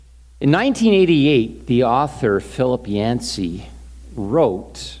In 1988, the author Philip Yancey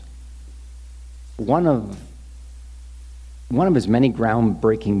wrote one of his many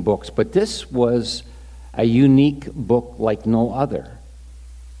groundbreaking books, but this was a unique book like no other,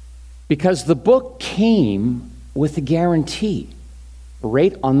 because the book came with a guarantee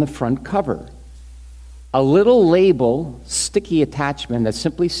right on the front cover. A little label, sticky attachment that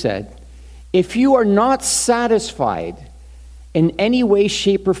simply said, "If you are not satisfied in any way,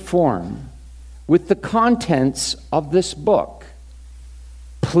 shape, or form with the contents of this book,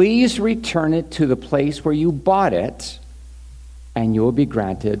 please return it to the place where you bought it, and you will be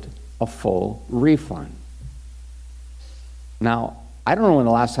granted a full refund." Now, I don't know when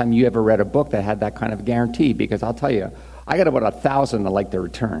the last time you ever read a book that had that kind of guarantee, because I'll tell you, I got about 1,000 I'd like to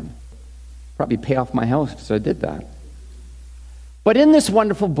return. Probably pay off my house because I did that. But in this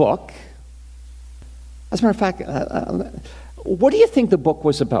wonderful book, as a matter of fact, what do you think the book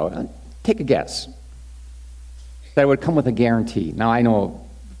was about? Take a guess. That it would come with a guarantee. Now, I know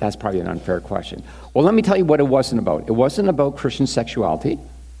that's probably an unfair question. Well, let me tell you what it wasn't about. It wasn't about Christian sexuality.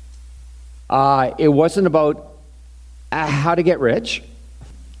 It wasn't about how to get rich.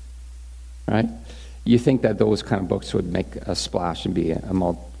 Right? You think that those kind of books would make a splash and be a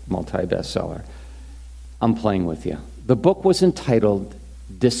multi-bestseller. I'm playing with you. The book was entitled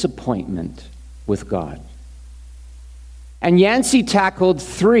Disappointment with God. And Yancey tackled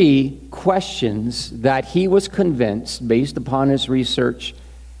 3 questions that he was convinced, based upon his research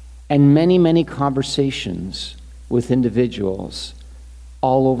and many, many conversations with individuals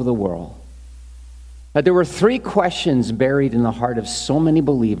all over the world, that there were 3 questions buried in the heart of so many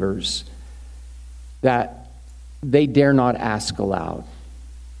believers that they dare not ask aloud.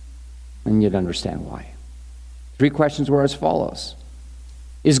 And you'd understand why. 3 questions were as follows.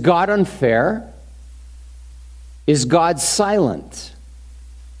 Is God unfair? Is God silent?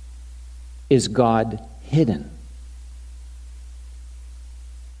 Is God hidden?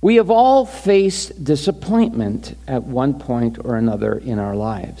 We have all faced disappointment at one point or another in our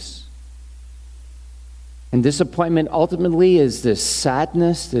lives. And disappointment ultimately is this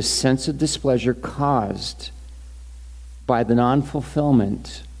sadness, this sense of displeasure caused by the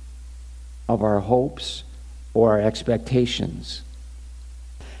non-fulfillment of our hopes or our expectations.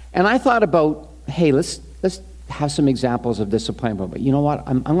 And I thought about, hey, let's have some examples of disappointment. But you know what?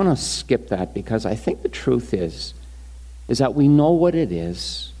 I'm going to skip that, because I think the truth is that we know what it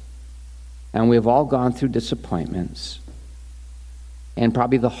is, and we've all gone through disappointments. And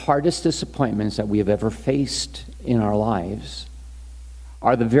probably the hardest disappointments that we have ever faced in our lives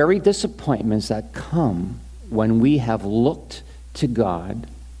are the very disappointments that come when we have looked to God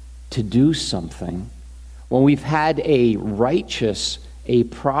to do something, when we've had a righteous, a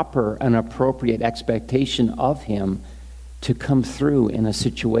proper, an appropriate expectation of Him to come through in a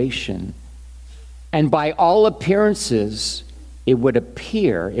situation. And by all appearances, it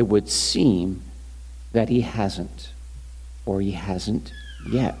would seem that He hasn't, or He hasn't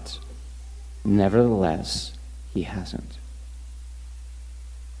yet. Nevertheless, He hasn't.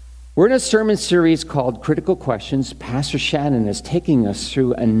 We're in a sermon series called Critical Questions. Pastor Shannon is taking us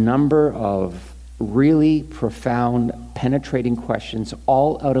through a number of really profound, penetrating questions,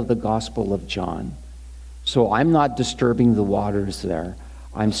 all out of the Gospel of John. So I'm not disturbing the waters there.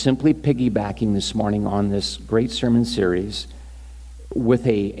 I'm simply piggybacking this morning on this great sermon series with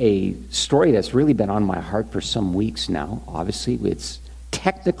a story that's really been on my heart for some weeks now. Obviously, it's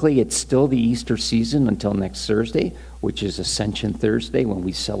still the Easter season until next Thursday, which is Ascension Thursday, when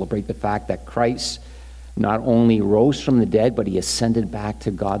we celebrate the fact that Christ not only rose from the dead, but He ascended back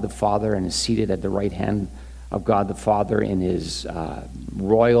to God the Father and is seated at the right hand of God the Father in His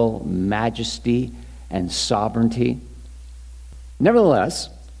royal majesty and sovereignty. Nevertheless,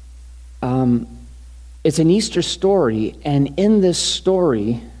 it's an Easter story, and in this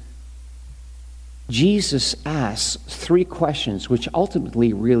story, Jesus asks 3 questions, which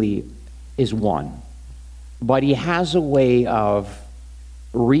ultimately really is one. But He has a way of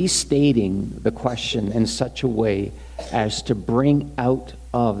restating the question in such a way as to bring out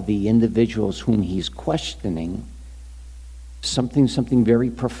of the individuals whom He's questioning something very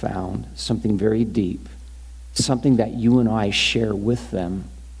profound, something very deep, something that you and I share with them,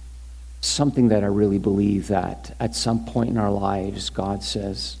 something that I really believe that at some point in our lives, God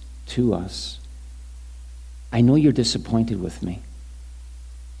says to us, I know you're disappointed with me.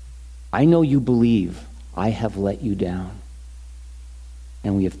 I know you believe I have let you down.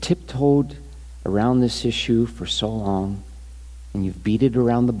 And we have tiptoed around this issue for so long, and you've beat it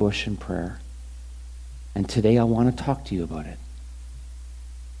around the bush in prayer. And today I want to talk to you about it.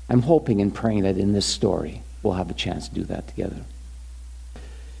 I'm hoping and praying that in this story, we'll have a chance to do that together.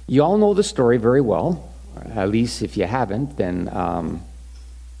 You all know the story very well. At least if you haven't, then,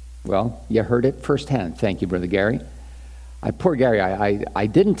 well, you heard it firsthand. Thank you, Brother Gary. Poor Gary, I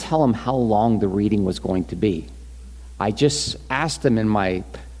didn't tell him how long the reading was going to be. I just asked him in my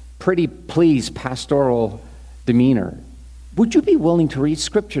pretty please pastoral demeanor, would you be willing to read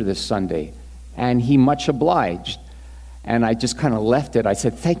Scripture this Sunday? And he much obliged. And I just kind of left it. I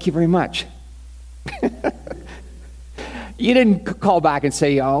said, thank you very much. You didn't call back and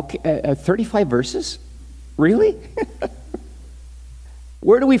say, oh, okay, 35 verses? Really?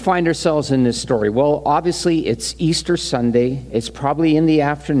 Where do we find ourselves in this story? Well, obviously, it's Easter Sunday. It's probably in the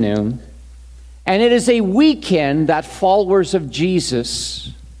afternoon. And it is a weekend that followers of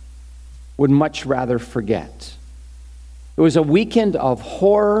Jesus would much rather forget. It was a weekend of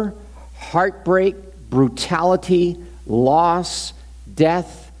horror, heartbreak, brutality, loss,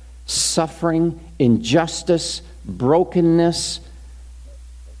 death, suffering, injustice, brokenness,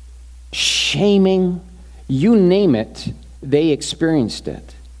 shaming, you name it, they experienced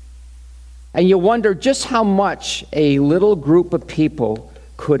it. And you wonder just how much a little group of people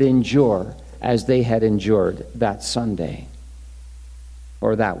could endure as they had endured that Sunday,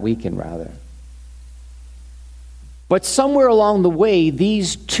 or that weekend rather. But somewhere along the way,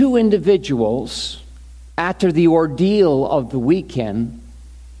 these two individuals, after the ordeal of the weekend,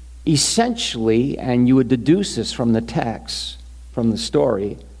 essentially, and you would deduce this from the text, from the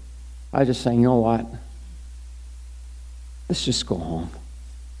story, I was just saying, you know what? Let's just go home.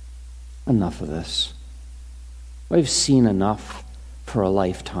 Enough of this. We've seen enough for a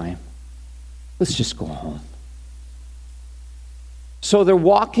lifetime. Let's just go home. So they're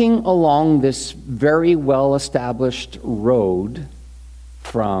walking along this very well-established road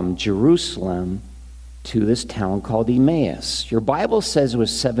from Jerusalem to this town called Emmaus. Your Bible says it was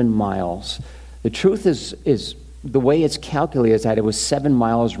 7 miles. The truth is the way it's calculated is that it was 7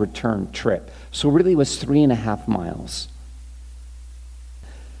 miles return trip. So really it was 3.5 miles.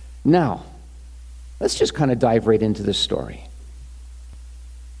 Now, let's just kind of dive right into the story.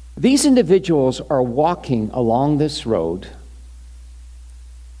 These individuals are walking along this road,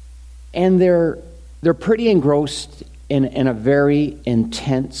 and they're pretty engrossed in a very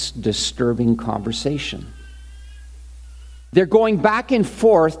intense, disturbing conversation. They're going back and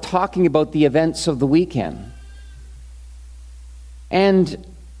forth talking about the events of the weekend. And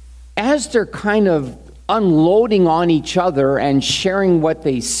as they're kind of unloading on each other and sharing what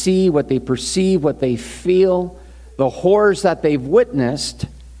they see, what they perceive, what they feel, the horrors that they've witnessed,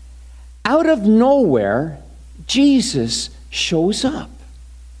 out of nowhere, Jesus shows up.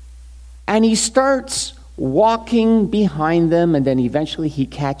 And he starts walking behind them, and then eventually he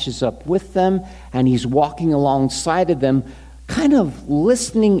catches up with them, and he's walking alongside of them, kind of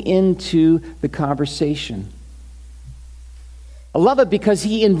listening into the conversation. I love it because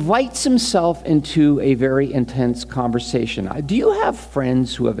he invites himself into a very intense conversation. Do you have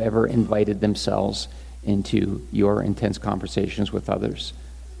friends who have ever invited themselves into your intense conversations with others?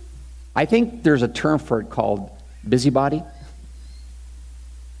 I think there's a term for it called busybody.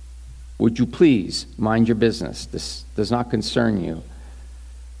 Would you please mind your business? This does not concern you.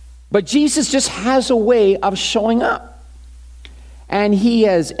 But Jesus just has a way of showing up. And he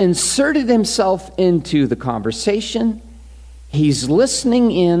has inserted himself into the conversation. He's listening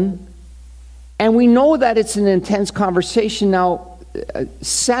in. And we know that it's an intense conversation. Now,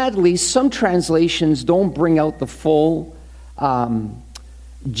 sadly, some translations don't bring out the full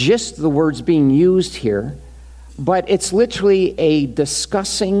gist of the words being used here. But it's literally a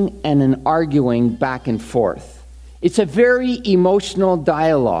discussing and an arguing back and forth. It's a very emotional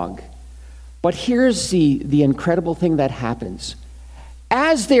dialogue. But here's the incredible thing that happens.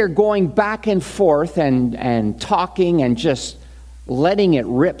 As they're going back and forth and talking and just letting it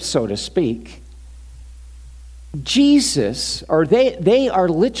rip, so to speak, Jesus, or they are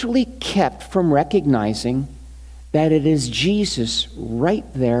literally kept from recognizing that it is Jesus right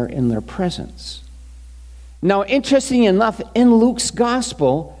there in their presence. Now, interestingly enough, in Luke's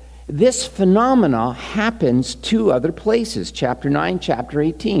gospel, this phenomena happens 2 other places, chapter 9, chapter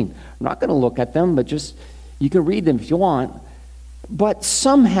 18. I'm not going to look at them, but just, you can read them if you want. But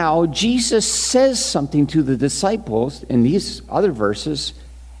somehow, Jesus says something to the disciples in these other verses,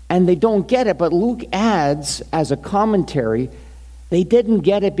 and they don't get it. But Luke adds, as a commentary, they didn't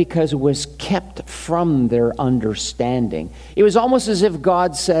get it because it was kept from their understanding. It was almost as if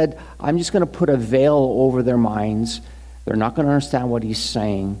God said, I'm just going to put a veil over their minds. They're not going to understand what he's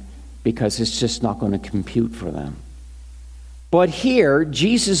saying because it's just not going to compute for them. But here,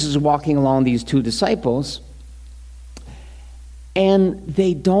 Jesus is walking along these 2 disciples, and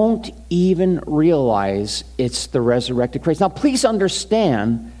they don't even realize it's the resurrected Christ. Now, please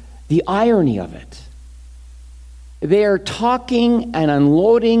understand The irony of it. They are talking and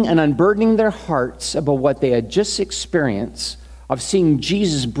unloading and unburdening their hearts about what they had just experienced of seeing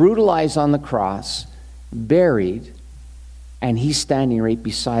Jesus brutalized on the cross, buried, and he's standing right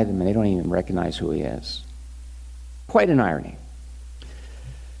beside them, and they don't even recognize who he is. Quite an irony.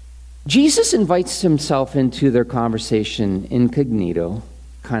 Jesus invites himself into their conversation incognito,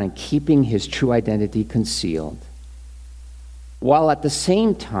 kind of keeping his true identity concealed, while at the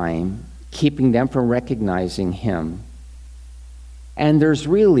same time keeping them from recognizing him. And there's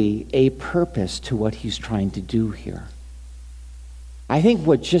really a purpose to what he's trying to do here. I think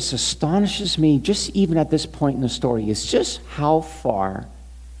what just astonishes me, just even at this point in the story, is just how far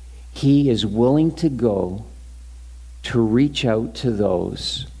he is willing to go to reach out to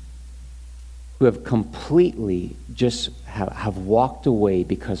those who have completely just have walked away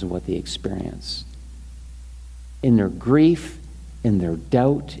because of what they experienced. In their grief, in their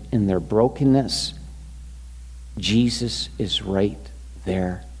doubt, in their brokenness, Jesus is right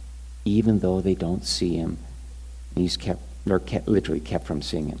there, even though they don't see him. They're literally kept from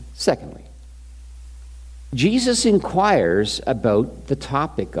seeing him. Secondly, Jesus inquires about the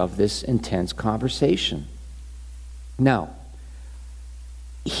topic of this intense conversation. Now,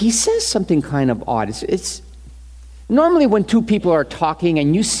 he says something kind of odd. It's normally when two people are talking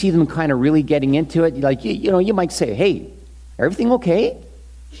and you see them kind of really getting into it, like you might say, "Hey, everything okay?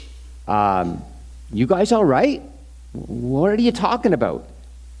 You guys all right? What are you talking about?"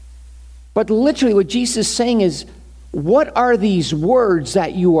 But literally what Jesus is saying is, what are these words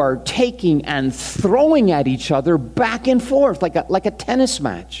that you are taking and throwing at each other back and forth, like a tennis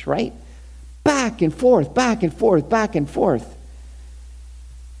match, right? Back and forth, back and forth, back and forth.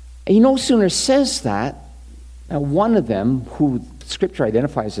 And he no sooner says that, one of them, who Scripture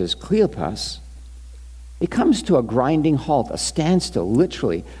identifies as Cleopas, it comes to a grinding halt, a standstill,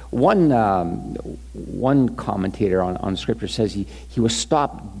 literally. One commentator on Scripture says he was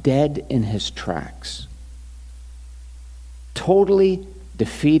stopped dead in his tracks. Totally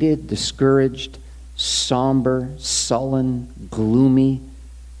defeated, discouraged, somber, sullen, gloomy,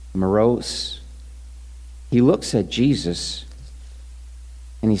 morose. He looks at Jesus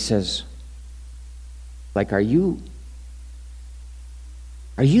and he says, like, are you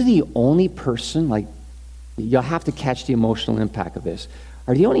the only person, like, you'll have to catch the emotional impact of this.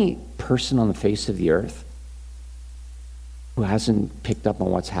 Are the only person on the face of the earth who hasn't picked up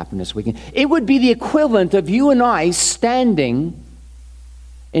on what's happened this weekend? It would be the equivalent of you and I standing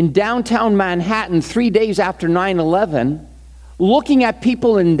in downtown Manhattan 3 days after 9/11, looking at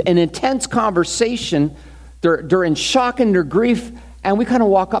people in an intense conversation. They're in shock and their grief, and we kind of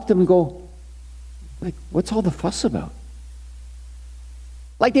walk up to them and go, like, what's all the fuss about?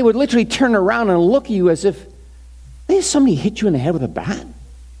 Like they would literally turn around and look at you as if, hey, somebody hit you in the head with a bat?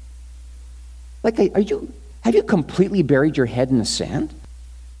 Like, have you completely buried your head in the sand?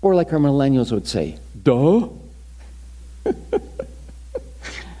 Or like our millennials would say, duh?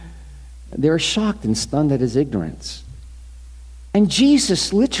 They were shocked and stunned at his ignorance. And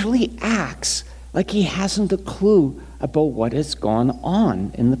Jesus literally acts like he hasn't a clue about what has gone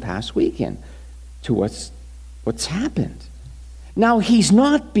on in the past weekend, to what's happened. Now, he's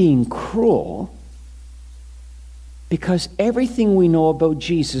not being cruel, because everything we know about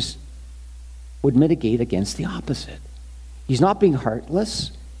Jesus would mitigate against the opposite. He's not being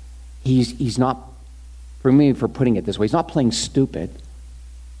heartless. He's not, for putting it this way, he's not playing stupid,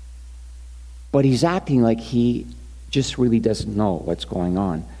 but he's acting like he just really doesn't know what's going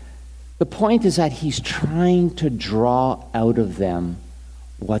on. The point is that he's trying to draw out of them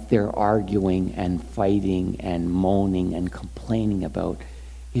what they're arguing and fighting and moaning and complaining about.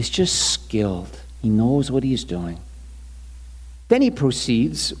 He's just skilled. He knows what he's doing. Then he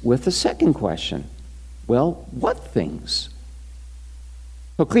proceeds with the second question. Well, what things?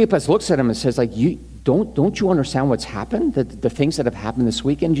 So Cleopas looks at him and says, like, don't you understand what's happened? The things that have happened this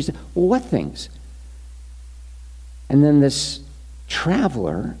weekend? You say, well, what things? And then this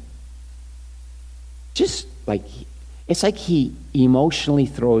traveler, just like, it's like he emotionally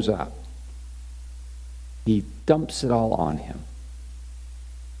throws up. He dumps it all on him.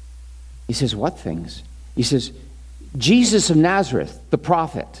 He says, what things? He says, Jesus of Nazareth, the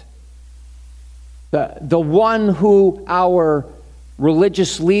prophet, the one who our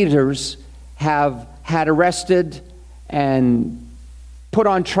religious leaders have had arrested and put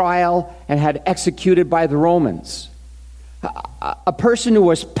on trial and had executed by the Romans. A person who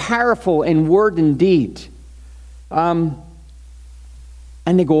was powerful in word and deed. And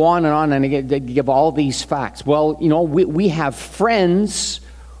they go on and they give all these facts. Well, we have friends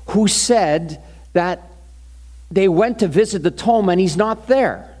who said that they went to visit the tomb and he's not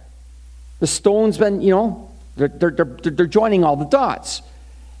there. The stone's been, they're joining all the dots.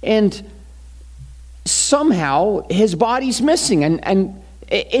 And somehow his body's missing. And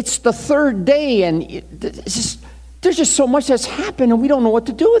it's the third day, and there's just so much that's happened, and we don't know what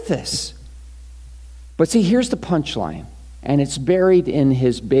to do with this. But see, here's the punchline, and it's buried in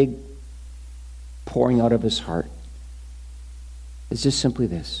his big pouring out of his heart. It's just simply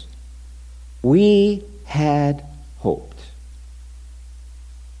this. We had hoped,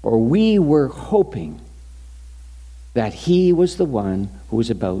 or we were hoping, that he was the one who was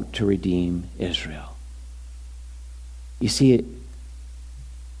about to redeem Israel. You see,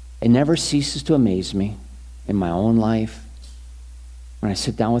 it never ceases to amaze me in my own life when I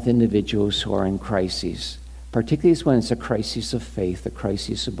sit down with individuals who are in crises, particularly when it's a crisis of faith, a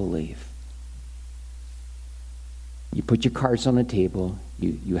crisis of belief. You put your cards on the table,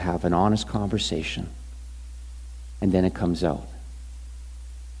 you have an honest conversation, and then it comes out.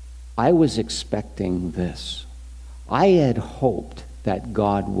 I was expecting this. I had hoped that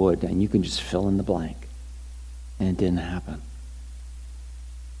God would, and you can just fill in the blank, and it didn't happen.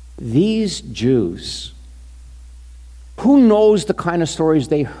 These Jews, who knows the kind of stories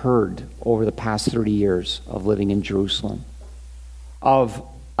they heard over the past 30 years of living in Jerusalem, of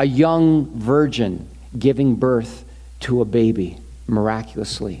a young virgin giving birth to a baby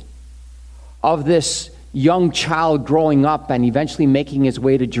miraculously, of this young child growing up and eventually making his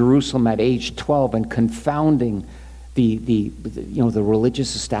way to Jerusalem at age 12 and confounding the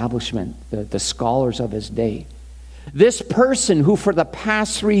religious establishment, the scholars of his day. This person who for the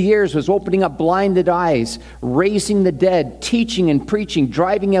past 3 years was opening up blinded eyes, raising the dead, teaching and preaching,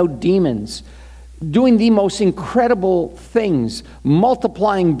 driving out demons, doing the most incredible things,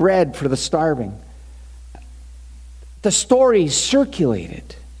 multiplying bread for the starving. The story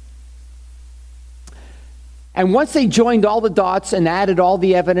circulated. And once they joined all the dots and added all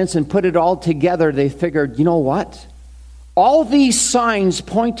the evidence and put it all together, they figured, you know what? All these signs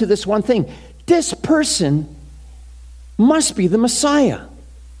point to this one thing. This person must be the Messiah.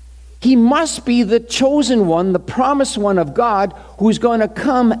 He must be the chosen one, the promised one of God, who's going to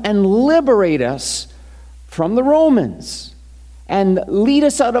come and liberate us from the Romans and lead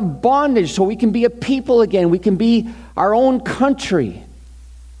us out of bondage so we can be a people again. We can be our own country.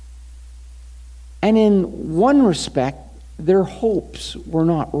 And in one respect, their hopes were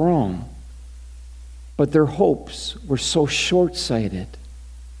not wrong. But their hopes were so short-sighted.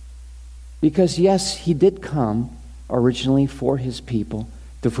 Because yes, he did come originally for his people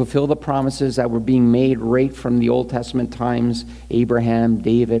to fulfill the promises that were being made right from the Old Testament times, Abraham,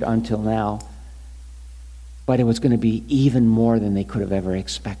 David, until now. But it was going to be even more than they could have ever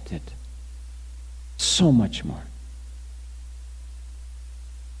expected. So much more.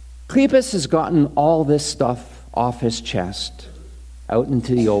 Cleopas has gotten all this stuff off his chest, out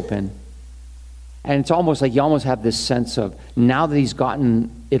into the open. And it's almost like you almost have this sense of, now that he's gotten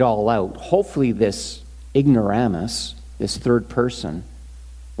it all out, hopefully this ignoramus, this third person,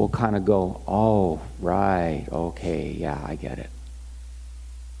 will kind of go, oh, right, okay, yeah, I get it.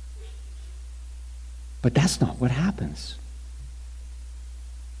 But that's not what happens.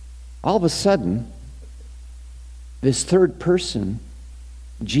 All of a sudden, this third person,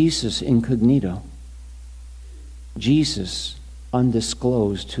 Jesus incognito, Jesus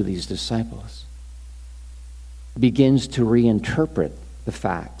undisclosed to these disciples, begins to reinterpret the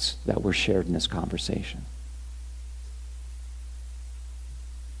facts that were shared in this conversation.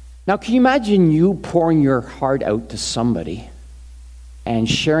 Now, can you imagine you pouring your heart out to somebody and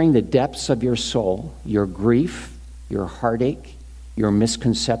sharing the depths of your soul, your grief, your heartache, your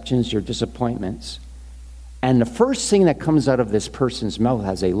misconceptions, your disappointments, and the first thing that comes out of this person's mouth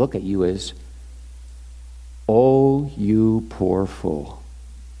as they look at you is, "Oh, you poor fool.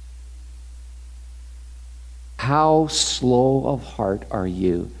 How slow of heart are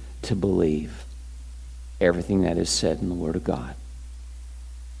you to believe everything that is said in the Word of God?"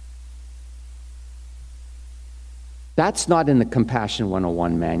 That's not in the Compassion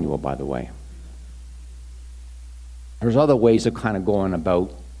 101 manual, by the way. There's other ways of kind of going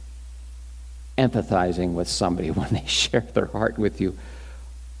about empathizing with somebody when they share their heart with you.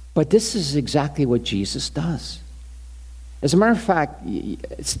 But this is exactly what Jesus does. As a matter of fact,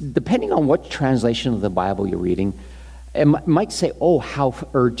 it's, depending on what translation of the Bible you're reading, it might say, "Oh, how,"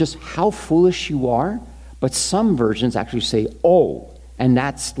 or just "how foolish you are." But some versions actually say, "Oh," and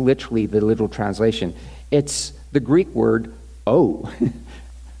that's literally the literal translation. It's the Greek word "oh."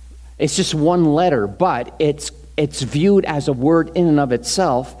 It's just one letter, but it's viewed as a word in and of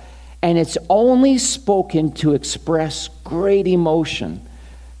itself, and it's only spoken to express great emotion,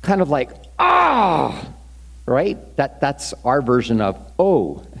 kind of like "ah." Right? That's our version of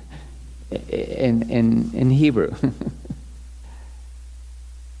 "oh." in Hebrew.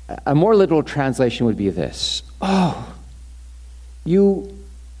 A more literal translation would be this: "Oh, you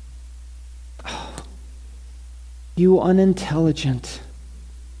unintelligent,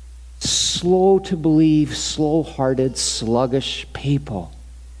 slow to believe, slow-hearted, sluggish people."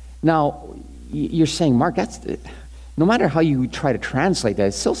 Now, you're saying, Mark, no matter how you try to translate that,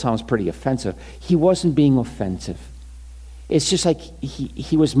 it still sounds pretty offensive. He wasn't being offensive. It's just like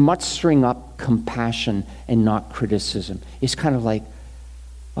he was mustering up compassion and not criticism. It's kind of like,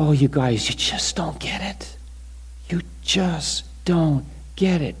 oh, you guys, you just don't get it. You just don't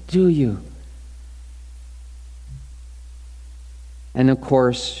get it, do you? And of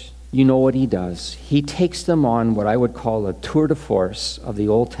course, you know what he does. He takes them on what I would call a tour de force of the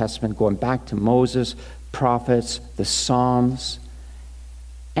Old Testament, going back to Moses, prophets, the Psalms,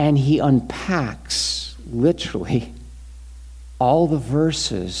 and he unpacks, literally, all the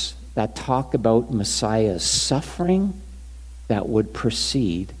verses that talk about Messiah's suffering that would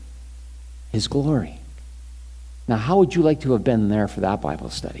precede his glory. Now, how would you like to have been there for that Bible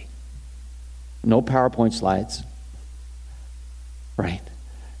study? No PowerPoint slides, right?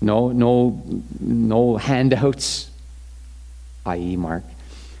 No handouts, i.e. Mark.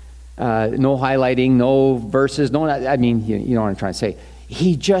 No highlighting, no verses, I mean, you know what I'm trying to say.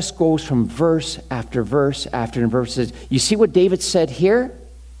 He just goes from verse after verse after verses. You see what David said here?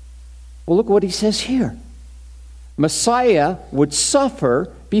 Well, look what he says here. Messiah would suffer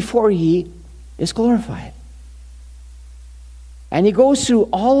before he is glorified. And he goes through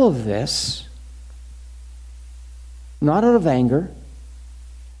all of this, not out of anger,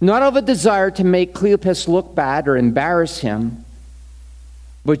 not out of a desire to make Cleopas look bad or embarrass him,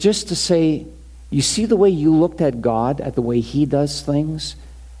 but just to say, you see the way you looked at God, at the way he does things,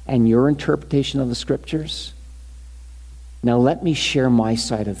 and your interpretation of the scriptures? Now let me share my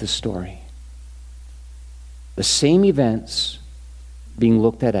side of the story. The same events being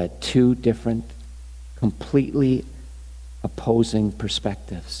looked at two different, completely opposing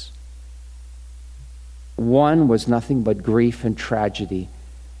perspectives. One was nothing but grief and tragedy.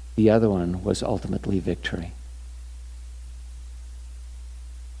 The other one was ultimately victory.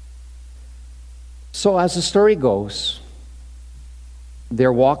 So as the story goes,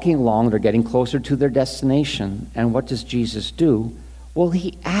 they're walking along, they're getting closer to their destination, and what does Jesus do? Well,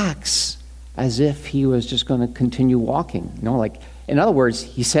 he acts as if he was just going to continue walking. You know, like, in other words,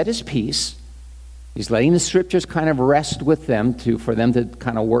 he said his piece. He's letting the scriptures kind of rest with them for them to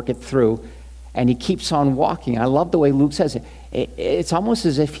kind of work it through, and he keeps on walking. I love the way Luke says it. It's almost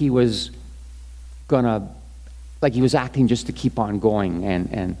as if he was like he was acting just to keep on going,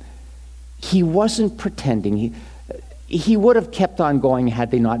 and he wasn't pretending. He would have kept on going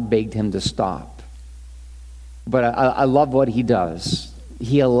had they not begged him to stop. But I love what he does.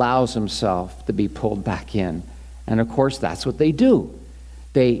 He allows himself to be pulled back in. And of course, that's what they do.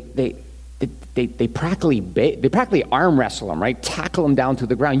 They practically arm wrestle him, right? Tackle him down to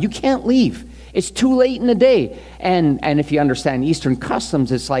the ground. You can't leave. It's too late in the day. And if you understand Eastern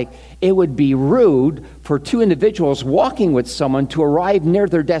customs, it's like it would be rude for two individuals walking with someone to arrive near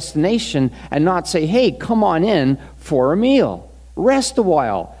their destination and not say, hey, come on in for a meal. Rest a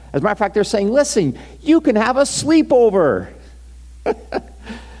while. As a matter of fact, they're saying, listen, you can have a sleepover.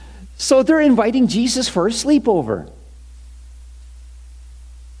 So they're inviting Jesus for a sleepover.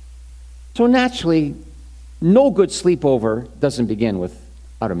 So naturally, no good sleepover doesn't begin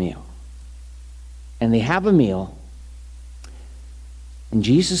without a meal. And they have a meal, and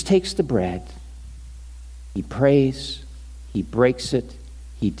Jesus takes the bread, he prays, he breaks it,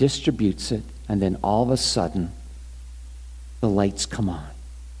 he distributes it, and then all of a sudden, the lights come on.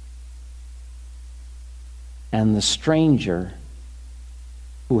 And the stranger,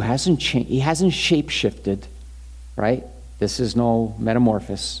 who hasn't changed, he hasn't shape-shifted, right? This is no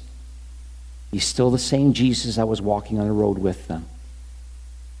metamorphosis. He's still the same Jesus that was walking on the road with them.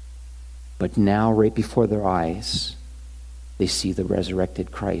 But now, right before their eyes, they see the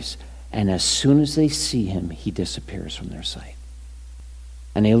resurrected Christ. And as soon as they see him, he disappears from their sight.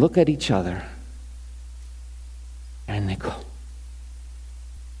 And they look at each other, and they go,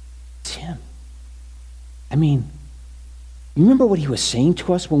 it's him. I mean, you remember what he was saying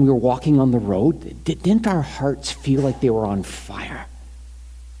to us when we were walking on the road? Didn't our hearts feel like they were on fire?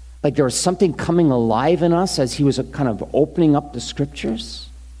 Like there was something coming alive in us as he was kind of opening up the scriptures?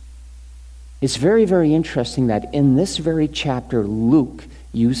 It's very, very interesting that in this very chapter, Luke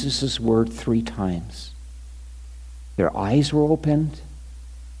uses this word 3 times. Their eyes were opened,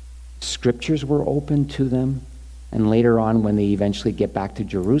 scriptures were opened to them, and later on when they eventually get back to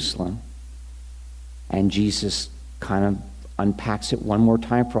Jerusalem, and Jesus kind of unpacks it one more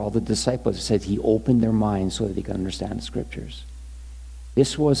time for all the disciples. It says he opened their minds so that they could understand the scriptures.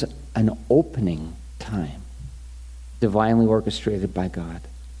 This was an opening time, divinely orchestrated by God.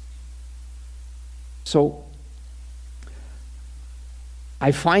 So,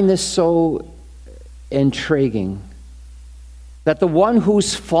 I find this so intriguing that the one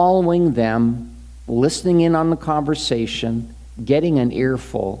who's following them, listening in on the conversation, getting an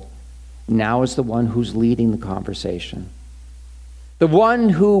earful, now is the one who's leading the conversation. The one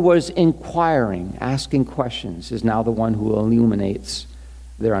who was inquiring, asking questions, is now the one who illuminates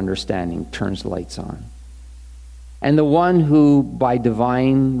their understanding, turns the lights on. And the one who, by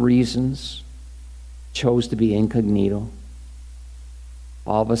divine reasons, chose to be incognito,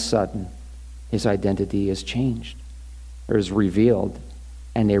 all of a sudden, his identity is changed, or is revealed,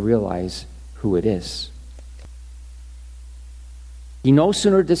 and they realize who it is. He no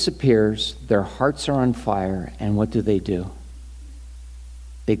sooner disappears, their hearts are on fire, and what do? They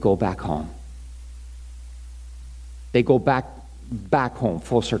go back home. They go back home,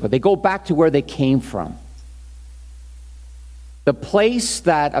 full circle. They go back to where they came from. The place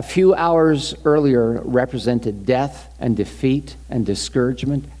that a few hours earlier represented death and defeat and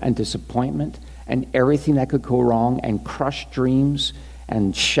discouragement and disappointment and everything that could go wrong and crushed dreams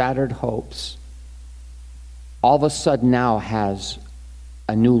and shattered hopes, all of a sudden now has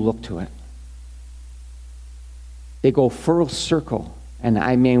a new look to it. They go full circle. And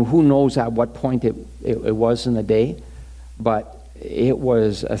I mean, who knows at what point it was in the day, but it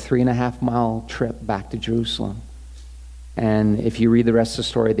was a 3.5-mile trip back to Jerusalem. And if you read the rest of the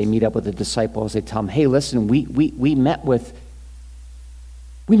story, they meet up with the disciples. They tell them, hey, listen, we met with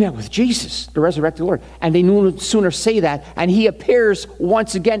Jesus, the resurrected Lord. And they no sooner say that, and he appears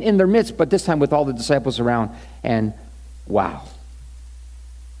once again in their midst, but this time with all the disciples around. And wow.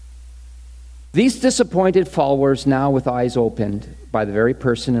 These disappointed followers, now with eyes opened by the very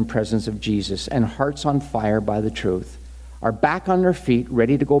person and presence of Jesus and hearts on fire by the truth, are back on their feet,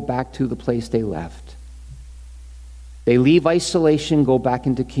 ready to go back to the place they left. They leave isolation, go back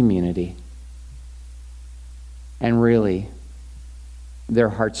into community. And really, their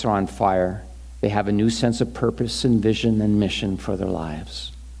hearts are on fire. They have a new sense of purpose and vision and mission for their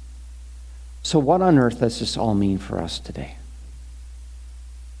lives. So what on earth does this all mean for us today?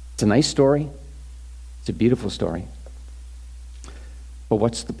 It's a nice story. It's a beautiful story. But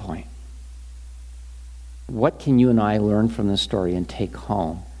what's the point? What can you and I learn from this story and take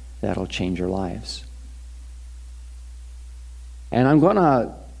home that'll change our lives? And I'm going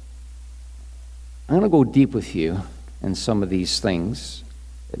to go deep with you in some of these things.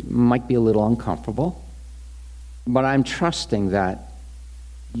 It might be a little uncomfortable, but I'm trusting that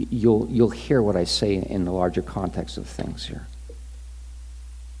you'll hear what I say in the larger context of things here.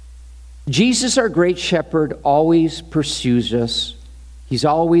 Jesus, our great shepherd, always pursues us. He's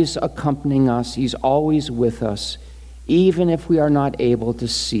always accompanying us. He's always with us, even if we are not able to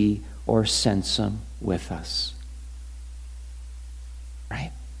see or sense him with us.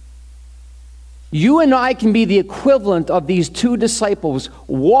 Right? You and I can be the equivalent of these two disciples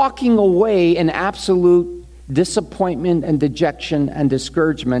walking away in absolute disappointment and dejection and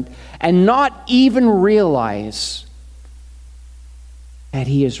discouragement and not even realize that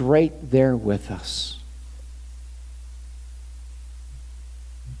he is right there with us.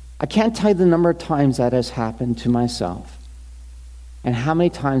 I can't tell you the number of times that has happened to myself and how many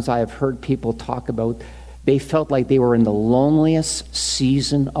times I have heard people talk about they felt like they were in the loneliest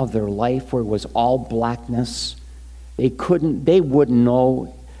season of their life where it was all blackness. They wouldn't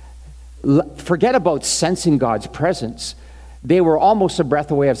know. Forget about sensing God's presence. They were almost a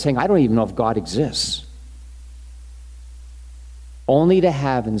breath away of saying, I don't even know if God exists. Only to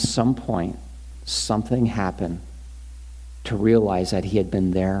have in some point something happen to realize that he had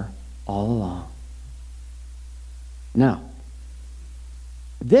been there all along. Now,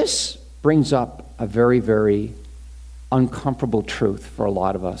 this brings up a very, very uncomfortable truth for a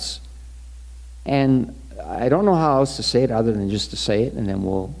lot of us. And I don't know how else to say it other than just to say it, and then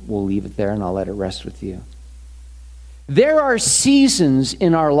we'll leave it there and I'll let it rest with you. There are seasons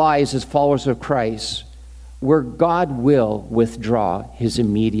in our lives as followers of Christ where God will withdraw his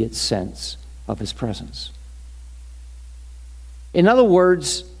immediate sense of his presence. In other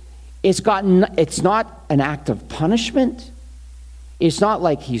words, it's not an act of punishment. It's not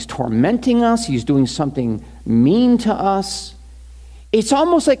like he's tormenting us, he's doing something mean to us. It's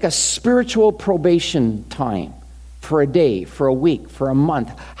almost like a spiritual probation time for a day, for a week, for a month,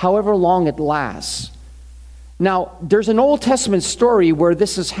 however long it lasts. Now, there's an Old Testament story where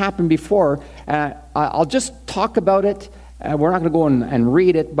this has happened before. I'll just talk about it. We're not going to go and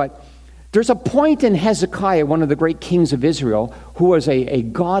read it, but There's a point in Hezekiah, one of the great kings of Israel, who was a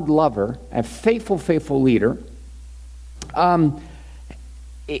God lover, a faithful leader.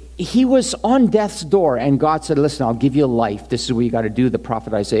 He was on death's door, and God said, listen, I'll give you life. This is what you got to do. The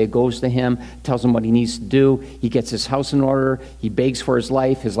prophet Isaiah goes to him, tells him what he needs to do. He gets his house in order. He begs for his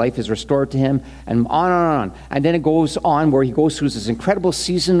life. His life is restored to him, and on and on. And then it goes on where he goes through this incredible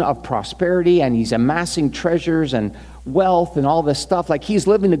season of prosperity, and he's amassing treasures and wealth and all this stuff. Like he's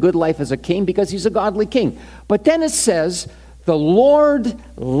living a good life as a king because he's a godly king. But then it says, the Lord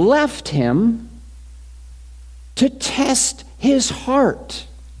left him to test his heart.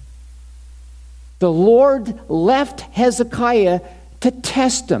 The Lord left Hezekiah to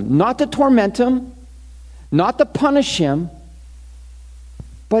test him, not to torment him, not to punish him,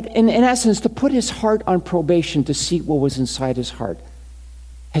 but in essence, to put his heart on probation to see what was inside his heart.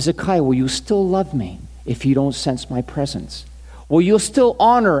 Hezekiah, will you still love me if you don't sense my presence? Will you still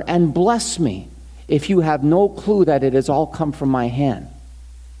honor and bless me if you have no clue that it has all come from my hand?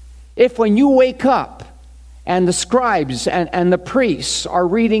 If when you wake up, and the scribes and the priests are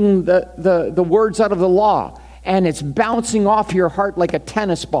reading the words out of the law, and it's bouncing off your heart like a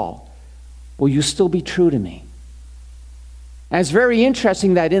tennis ball, will you still be true to me? And it's very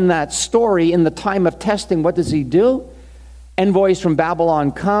interesting that in that story, in the time of testing, what does he do? Envoys from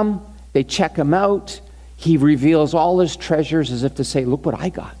Babylon come, they check him out, he reveals all his treasures as if to say, look what I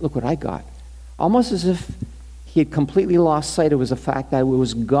got, look what I got. Almost as if he had completely lost sight of the fact that it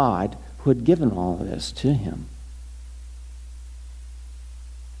was God who had given all of this to him.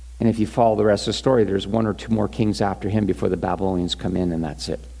 And if you follow the rest of the story, there's one or two more kings after him before the Babylonians come in, and that's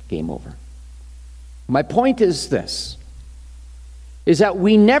it. Game over. My point is this, is that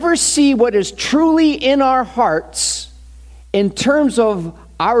we never see what is truly in our hearts in terms of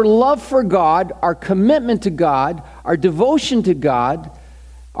our love for God, our commitment to God, our devotion to God,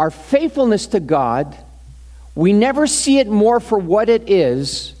 our faithfulness to God. We never see it more for what it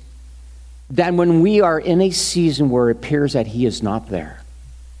is than when we are in a season where it appears that he is not there.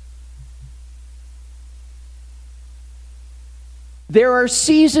 There are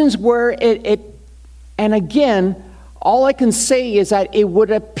seasons where and again, all I can say is that it would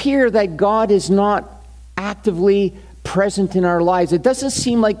appear that God is not actively present in our lives. It doesn't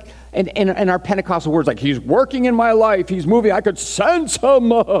seem like, in our Pentecostal words, like he's working in my life, he's moving, I could sense him.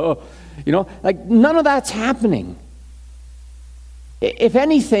 Like none of that's happening. If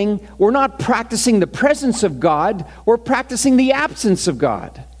anything, we're not practicing the presence of God, we're practicing the absence of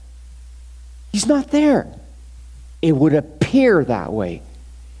God. He's not there. It would appear that way.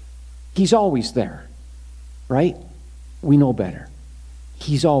 He's always there, right? We know better.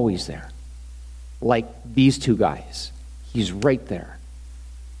 He's always there. Like these two guys. He's right there.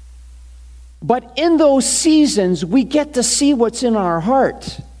 But in those seasons, we get to see what's in our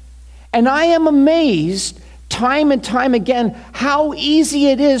heart. And I am amazed time and time again how easy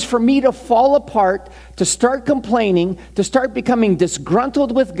it is for me to fall apart, to start complaining, to start becoming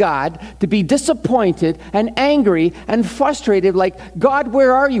disgruntled with God, to be disappointed and angry and frustrated, like, God,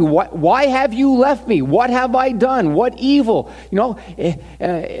 where are you? Why have you left me? What have I done? What evil?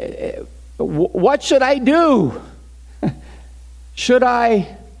 What should I do? Should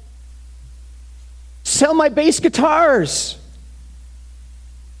I sell my bass guitars?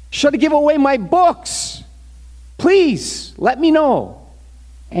 Should I give away my books? Please, let me know.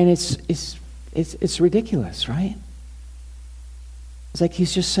 And it's ridiculous, right? It's like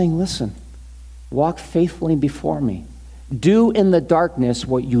he's just saying, listen, walk faithfully before me. Do in the darkness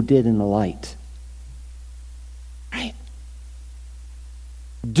what you did in the light. Right?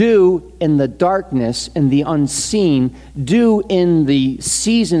 Do in the darkness, in the unseen, do in the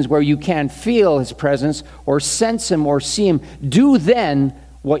seasons where you can't feel his presence or sense him or see him. Do then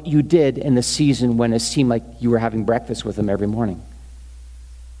what you did in the season when it seemed like you were having breakfast with him every morning.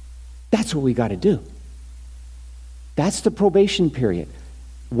 That's what we got to do. That's the probation period.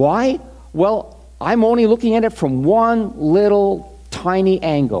 Why? Well, I'm only looking at it from one little tiny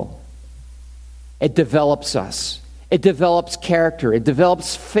angle. It develops us. It develops character. It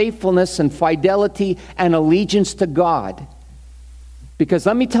develops faithfulness and fidelity and allegiance to God. Because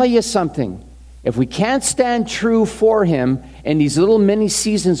let me tell you something. If we can't stand true for him in these little mini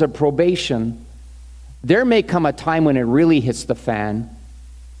seasons of probation, there may come a time when it really hits the fan.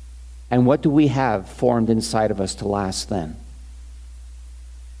 And what do we have formed inside of us to last then?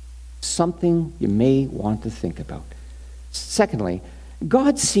 Something you may want to think about. Secondly,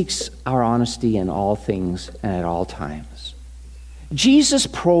 God seeks our honesty in all things and at all times. Jesus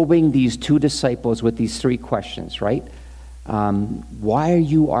probing these two disciples with these three questions, right? Why are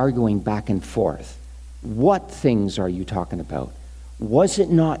you arguing back and forth? What things are you talking about? Was it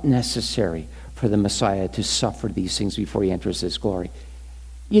not necessary for the Messiah to suffer these things before he enters his glory?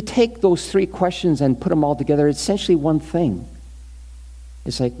 You take those three questions and put them all together, it's essentially one thing.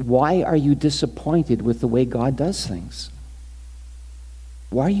 It's like, why are you disappointed with the way God does things?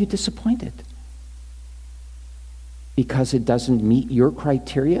 Why are you disappointed? Because it doesn't meet your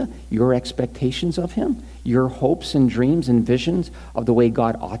criteria, your expectations of him, your hopes and dreams and visions of the way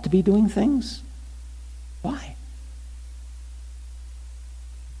God ought to be doing things? Why?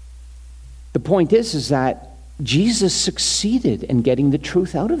 The point is that Jesus succeeded in getting the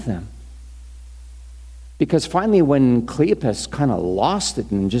truth out of them. Because finally, when Cleopas kind of lost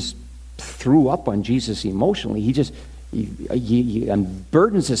it and just threw up on Jesus emotionally, he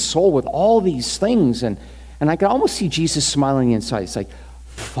burdens his soul with all these things. And I could almost see Jesus smiling inside. It's like,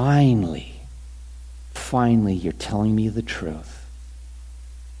 finally, you're telling me the truth.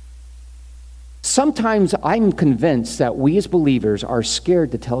 Sometimes I'm convinced that we as believers are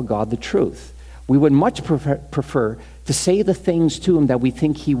scared to tell God the truth. We would much prefer to say the things to him that we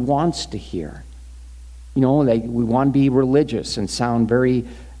think he wants to hear. You know, like we want to be religious and sound very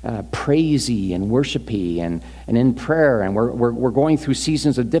praisey and worshipy and in prayer, and we're going through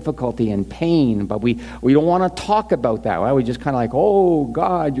seasons of difficulty and pain, but we don't want to talk about that. Well, we just kind of like, oh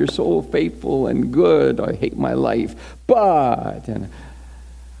God, you're so faithful and good. I hate my life, but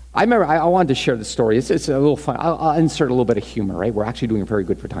I remember I wanted to share the story. It's a little fun. I'll insert a little bit of humor. Right, we're actually doing very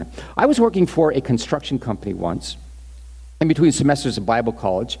good for time. I was working for a construction company once, in between semesters of Bible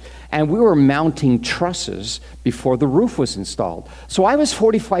college, and we were mounting trusses before the roof was installed. So I was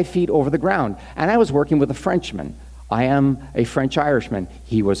 45 feet over the ground, and I was working with a Frenchman. I am a French-Irishman.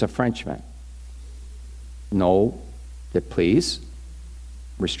 He was a Frenchman. No, please,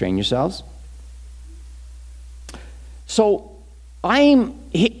 restrain yourselves. So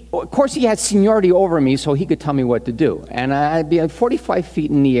of course, he had seniority over me, so he could tell me what to do. And I'd be at 45 feet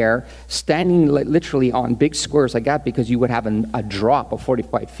in the air, standing literally on big squares like that, because you would have a drop of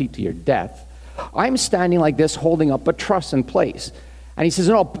 45 feet to your death. I'm standing like this, holding up a truss in place. And he says,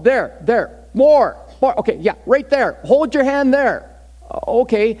 no, there, more. Okay, yeah, right there. Hold your hand there.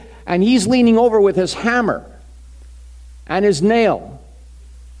 Okay. And he's leaning over with his hammer and his nail.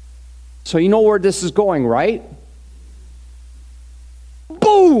 So you know where this is going, right?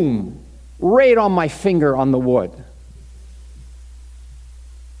 Boom! Right on my finger on the wood.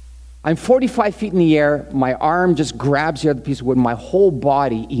 I'm 45 feet in the air. My arm just grabs the other piece of wood. My whole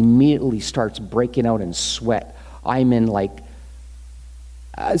body immediately starts breaking out in sweat. I'm in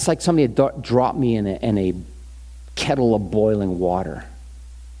it's like somebody had dropped me in a kettle of boiling water.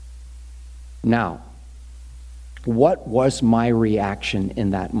 Now, what was my reaction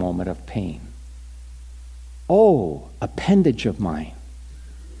in that moment of pain? Oh, appendage of mine.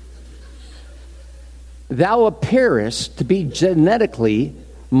 Thou appearest to be genetically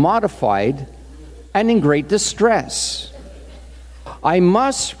modified and in great distress. I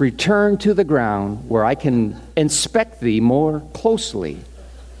must return to the ground where I can inspect thee more closely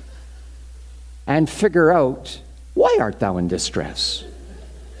and figure out, why art thou in distress?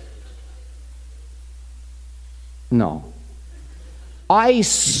 No. I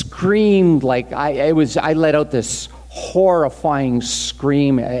screamed like I let out this horrifying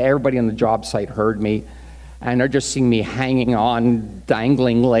scream. Everybody on the job site heard me. And they're just seeing me hanging on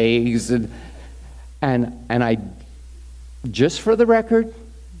dangling legs. And I, just for the record,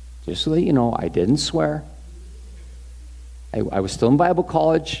 just so that you know, I didn't swear. I was still in Bible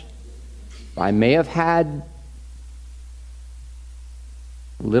college. I may have had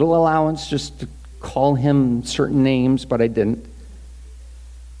little allowance just to call him certain names, but I didn't.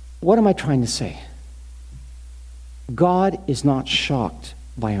 What am I trying to say? God is not shocked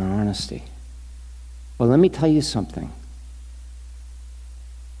by our honesty. Well, let me tell you something.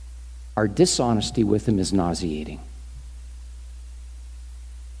 Our dishonesty with him is nauseating.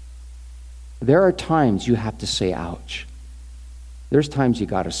 There are times you have to say, ouch. There's times you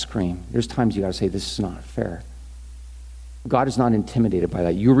got to scream. There's times you got to say, this is not fair. God is not intimidated by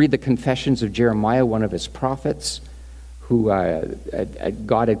that. You read the confessions of Jeremiah, one of his prophets, who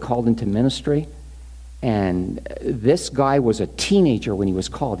God had called into ministry. And this guy was a teenager when he was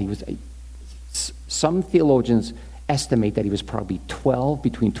called. Some theologians estimate that he was probably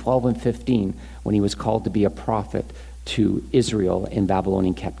between 12 and 15 when he was called to be a prophet to Israel in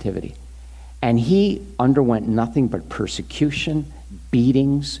Babylonian captivity. And he underwent nothing but persecution,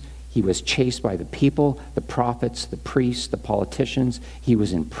 beatings. He was chased by the people, the prophets, the priests, the politicians. He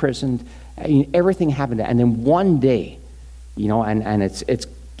was imprisoned. I mean, everything happened. And then one day, and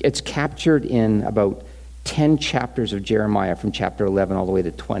it's captured in about 10 chapters of Jeremiah from chapter 11 all the way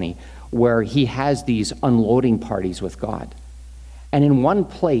to 20, where he has these unloading parties with God. And in one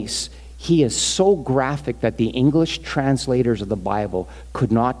place, he is so graphic that the English translators of the Bible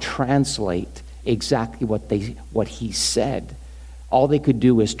could not translate exactly what he said. All they could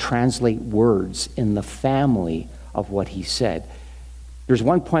do is translate words in the family of what he said. There's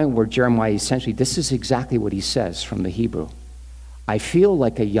one point where Jeremiah essentially, this is exactly what he says from the Hebrew. I feel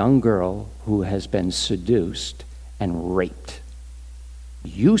like a young girl who has been seduced and raped.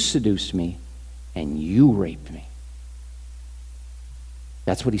 You seduced me and you raped me.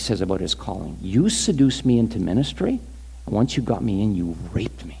 That's what he says about his calling. You seduced me into ministry, and once you got me in, you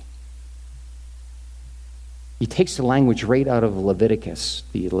raped me. He takes the language right out of Leviticus,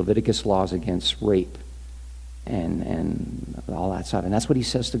 the Leviticus laws against rape and all that stuff. And that's what he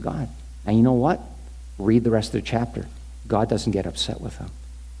says to God. And you know what? Read the rest of the chapter. God doesn't get upset with him.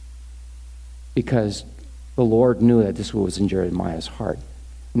 Because the Lord knew that this was in Jeremiah's heart.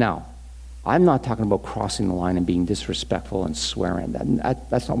 Now, I'm not talking about crossing the line and being disrespectful and swearing.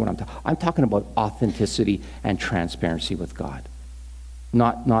 That's not what I'm talking about. I'm talking about authenticity and transparency with God.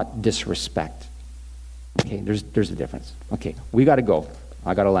 Not disrespect. Okay, there's a difference. Okay, we got to go.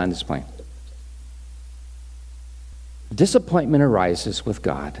 I got to land this plane. Disappointment arises with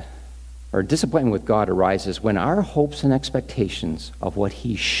God, or disappointment with God arises when our hopes and expectations of what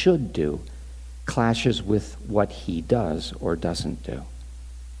he should do clashes with what he does or doesn't do.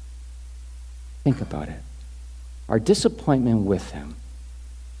 Think about it. Our disappointment with him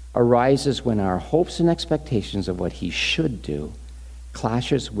arises when our hopes and expectations of what he should do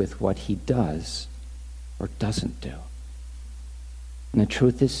clashes with what he does or doesn't do. And the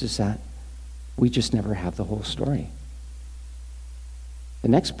truth is that we just never have the whole story. The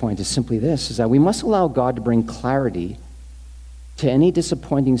next point is simply this, is that we must allow God to bring clarity to any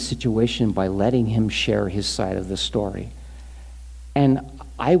disappointing situation by letting him share his side of the story. And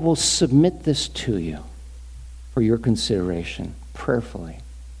I will submit this to you for your consideration prayerfully.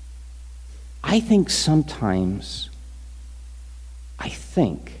 I think sometimes, as a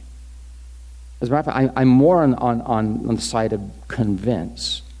matter of fact, I'm more on the side of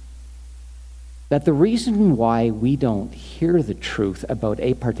convinced that the reason why we don't hear the truth about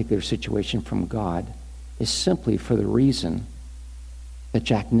a particular situation from God is simply for the reason that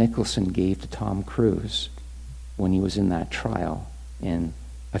Jack Nicholson gave to Tom Cruise when he was in that trial in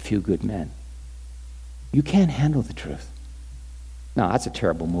A Few Good Men. You can't handle the truth. Now, that's a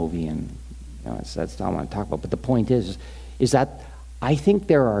terrible movie, and that's not what I want to talk about. But the point is that I think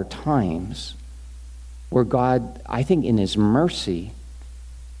there are times where God, I think in his mercy,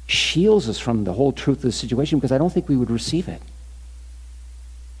 shields us from the whole truth of the situation because I don't think we would receive it.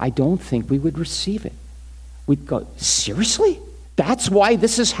 I don't think we would receive it. We'd go, seriously? That's why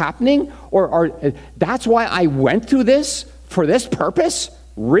this is happening? Or that's why I went through this for this purpose?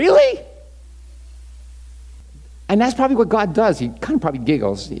 Really? And that's probably what God does. He kind of probably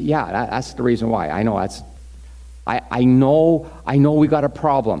giggles. Yeah, that's the reason why. I know that's. I know we got a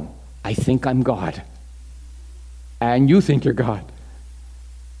problem. I think I'm God. And you think you're God.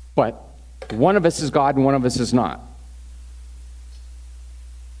 But one of us is God and one of us is not.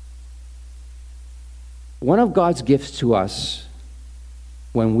 One of God's gifts to us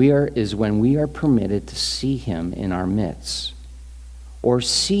when we are permitted to see him in our midst, or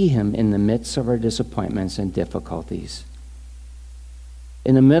see him in the midst of our disappointments and difficulties.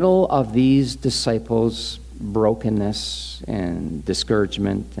 In the middle of these disciples' brokenness and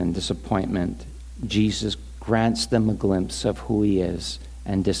discouragement and disappointment, Jesus grants them a glimpse of who he is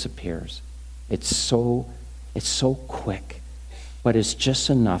and disappears. It's so quick, but it's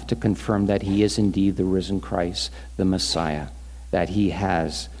just enough to confirm that he is indeed the risen Christ, the Messiah, that he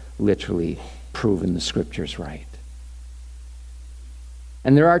has literally proven the scriptures right.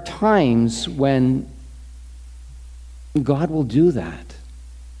 And there are times when God will do that.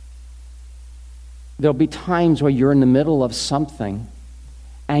 There'll be times where you're in the middle of something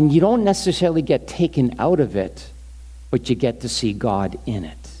and you don't necessarily get taken out of it, but you get to see God in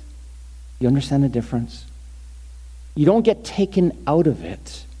it. You understand the difference? You don't get taken out of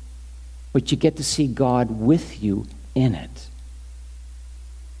it, but you get to see God with you in it.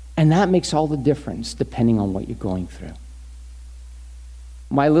 And that makes all the difference depending on what you're going through.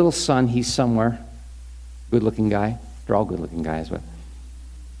 My little son, he's somewhere, good-looking guy. They're all good-looking guys, but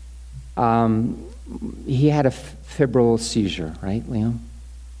he had a febrile seizure, right, Liam?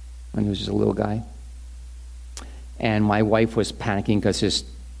 When he was just a little guy. And my wife was panicking because his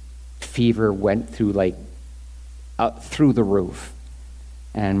fever went through through the roof.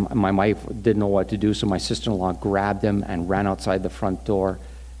 And my wife didn't know what to do, so my sister-in-law grabbed him and ran outside the front door.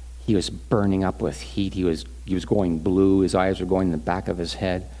 He was burning up with heat. He was going blue. His eyes were going in the back of his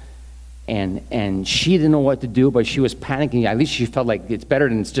head. and she didn't know what to do, but she was panicking. At least she felt like it's better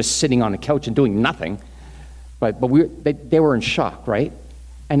than just sitting on a couch and doing nothing. But they were in shock, right?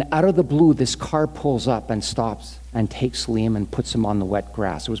 And out of the blue, this car pulls up and stops and takes Liam and puts him on the wet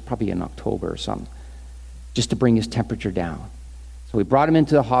grass. It was probably in October or something, just to bring his temperature down. So we brought him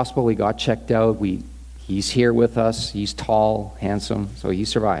into the hospital. We got checked out. He's here with us. He's tall, handsome, so he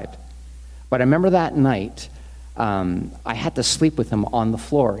survived. But I remember that night, I had to sleep with him on the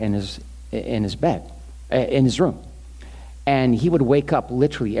floor in his bed, in his room. And he would wake up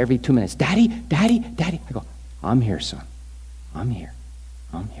literally every 2 minutes. Daddy, Daddy, Daddy. I go, I'm here, son. I'm here.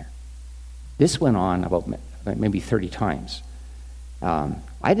 I'm here. This went on about maybe 30 times. I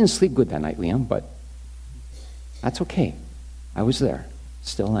didn't sleep good that night, Liam, but that's okay. I was there.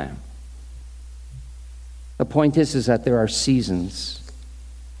 Still am. The point is that there are seasons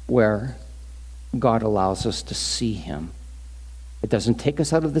where God allows us to see him. It doesn't take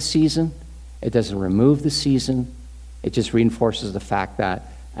us out of the season. It doesn't remove the season. It just reinforces the fact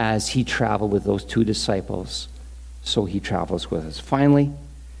that as he traveled with those 2 disciples, so he travels with us. Finally,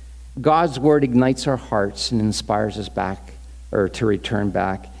 God's word ignites our hearts and inspires us back, or to return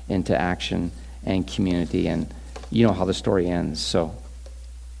back into action and community. And you know how the story ends. So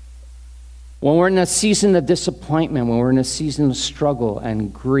when we're in a season of disappointment, when we're in a season of struggle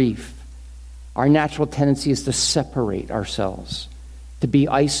and grief, our natural tendency is to separate ourselves, to be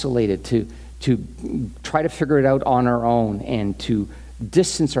isolated, to try to figure it out on our own, and to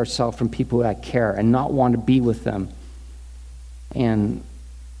distance ourselves from people that care and not want to be with them. And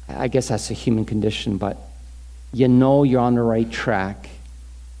I guess that's a human condition, but you know you're on the right track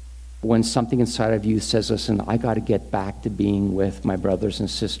when something inside of you says, listen, I got to get back to being with my brothers and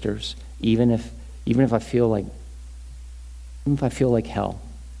sisters, even if I feel like hell.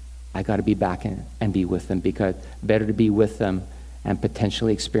 I got to be back and be with them, because better to be with them and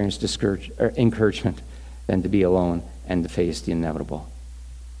potentially experience encouragement than to be alone and to face the inevitable.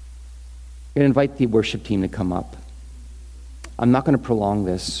 I'm going to invite the worship team to come up. I'm not going to prolong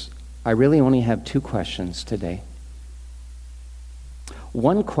this. I really only have 2 questions today.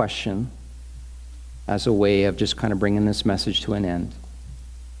 One question, as a way of just kind of bringing this message to an end,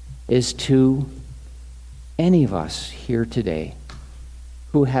 is to any of us here today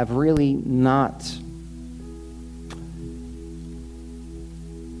who have really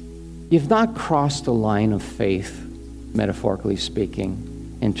you've not crossed the line of faith, metaphorically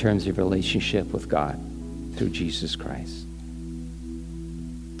speaking, in terms of relationship with God through Jesus Christ.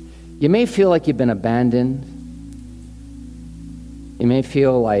 You may feel like you've been abandoned. You may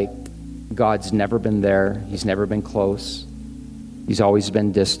feel like God's never been there. He's never been close. He's always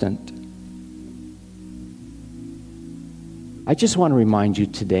been distant. I just want to remind you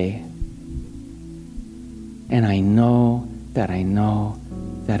today, and I know that I know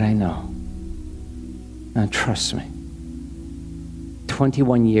that I know, and trust me,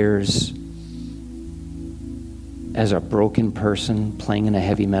 21 years as a broken person playing in a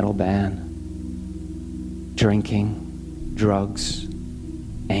heavy metal band, drinking, drugs,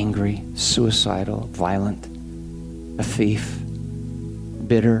 angry, suicidal, violent, a thief,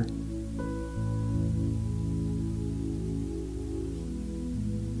 bitter.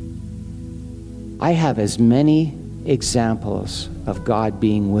 I have as many examples of God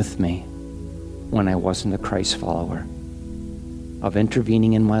being with me when I wasn't a Christ follower, of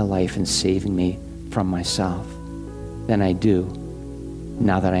intervening in my life and saving me from myself, than I do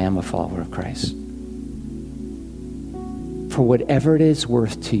now that I am a follower of Christ. For whatever it is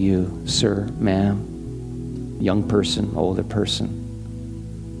worth to you, sir, ma'am, young person, older person,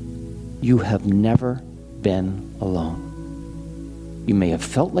 you have never been alone. You may have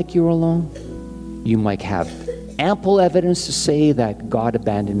felt like you were alone. You might have ample evidence to say that God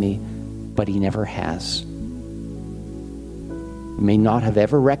abandoned me, but he never has. You may not have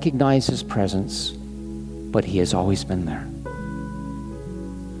ever recognized his presence, but he has always been there.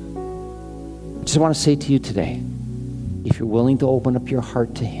 I just want to say to you today, if you're willing to open up your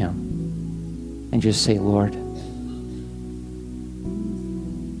heart to him and just say, Lord,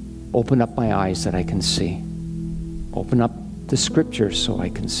 open up my eyes that I can see. Open up the scriptures so I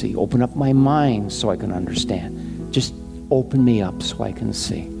can see. Open up my mind so I can understand. Just open me up so I can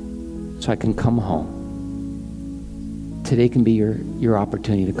see, so I can come home. Today can be your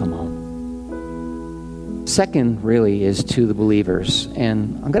opportunity to come home. Second, really, is to the believers,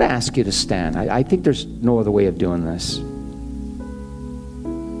 and I'm going to ask you to stand. I think there's no other way of doing this.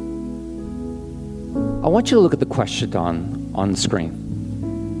 I want you to look at the question on the screen.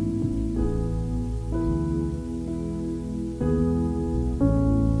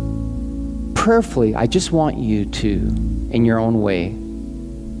 Prayerfully, I just want you to, in your own way,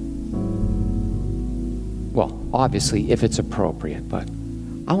 obviously, if it's appropriate. But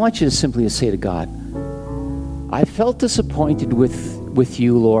I want you to simply say to God, I felt disappointed with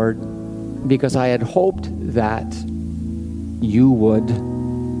you, Lord, because I had hoped that you would,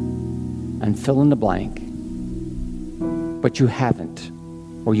 and fill in the blank, but you haven't,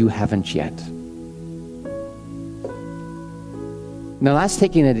 or you haven't yet. Now that's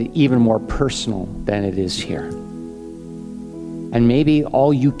taking it even more personal than it is here. And maybe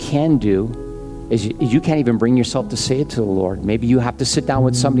all you can do is you can't even bring yourself to say it to the Lord. Maybe you have to sit down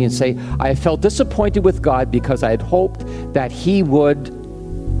with somebody and say, I felt disappointed with God because I had hoped that he would,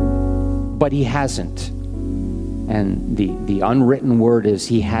 but he hasn't. And the unwritten word is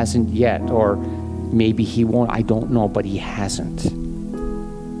he hasn't yet, or maybe he won't, I don't know, but he hasn't.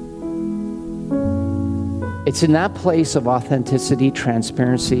 It's in that place of authenticity,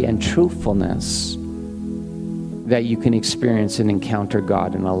 transparency, and truthfulness that you can experience and encounter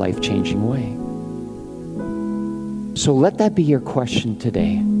God in a life-changing way. So let that be your question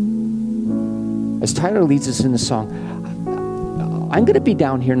today. As Tyler leads us in the song, I'm going to be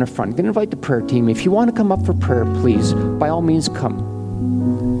down here in the front. I'm going to invite the prayer team. If you want to come up for prayer, please, by all means, come.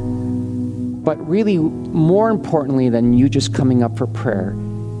 But really, more importantly than you just coming up for prayer,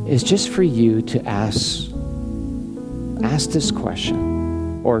 is just for you to ask this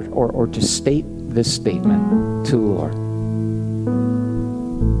question, or to state this statement to the Lord.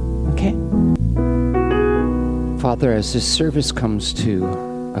 Okay? Father, as this service comes to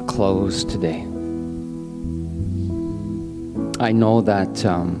a close today, I know that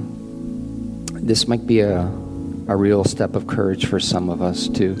this might be a real step of courage for some of us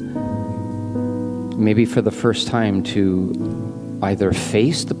to, maybe for the first time, to either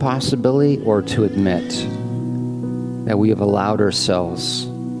face the possibility or to admit that we have allowed ourselves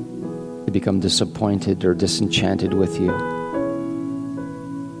to become disappointed or disenchanted with you.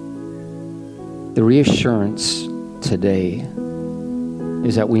 The reassurance today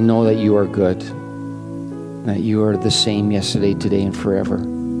is that we know that you are good, that you are the same yesterday, today, and forever.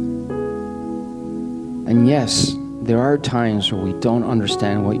 And yes, there are times where we don't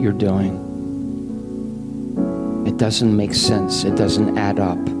understand what you're doing. It doesn't make sense. It doesn't add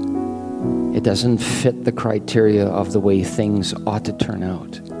up. It doesn't fit the criteria of the way things ought to turn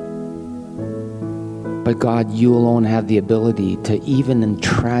out. But God, you alone have the ability to, even in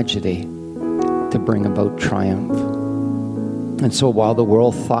tragedy, to bring about triumph. And so while the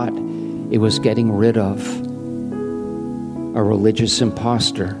world thought it was getting rid of a religious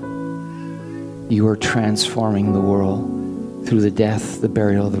imposter, you are transforming the world through the death, the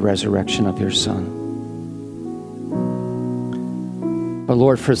burial, the resurrection of your Son. But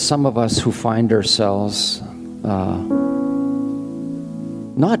Lord, for some of us who find ourselves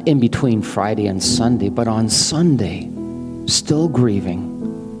not in between Friday and Sunday, but on Sunday, still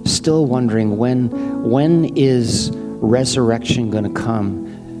grieving, still wondering when is resurrection going to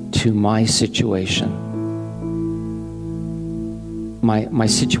come to my situation? My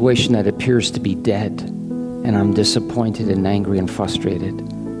situation that appears to be dead, and I'm disappointed and angry and frustrated.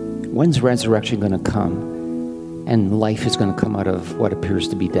 When's resurrection going to come? And life is going to come out of what appears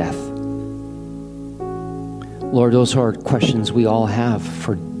to be death. Lord, those are questions we all have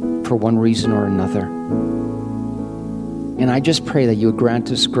for one reason or another. And I just pray that you would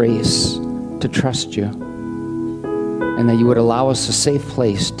grant us grace to trust you, and that you would allow us a safe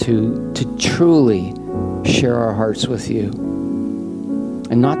place to truly share our hearts with you.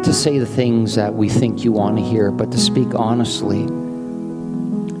 And not to say the things that we think you want to hear, but to speak honestly.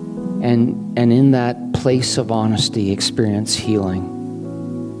 And in that place of honesty, experience healing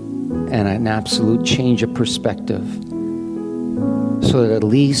and an absolute change of perspective, so that at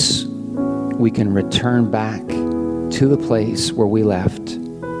least we can return back to the place where we left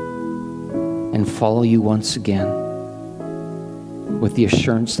and follow you once again with the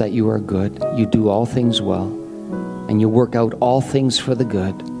assurance that you are good, you do all things well, and you work out all things for the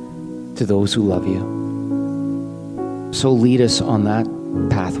good to those who love you. So lead us on that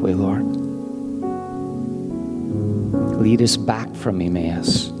pathway, Lord. Lead us back from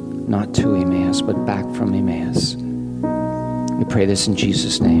Emmaus, not to Emmaus, but back from Emmaus. We pray this in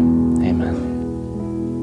Jesus' name.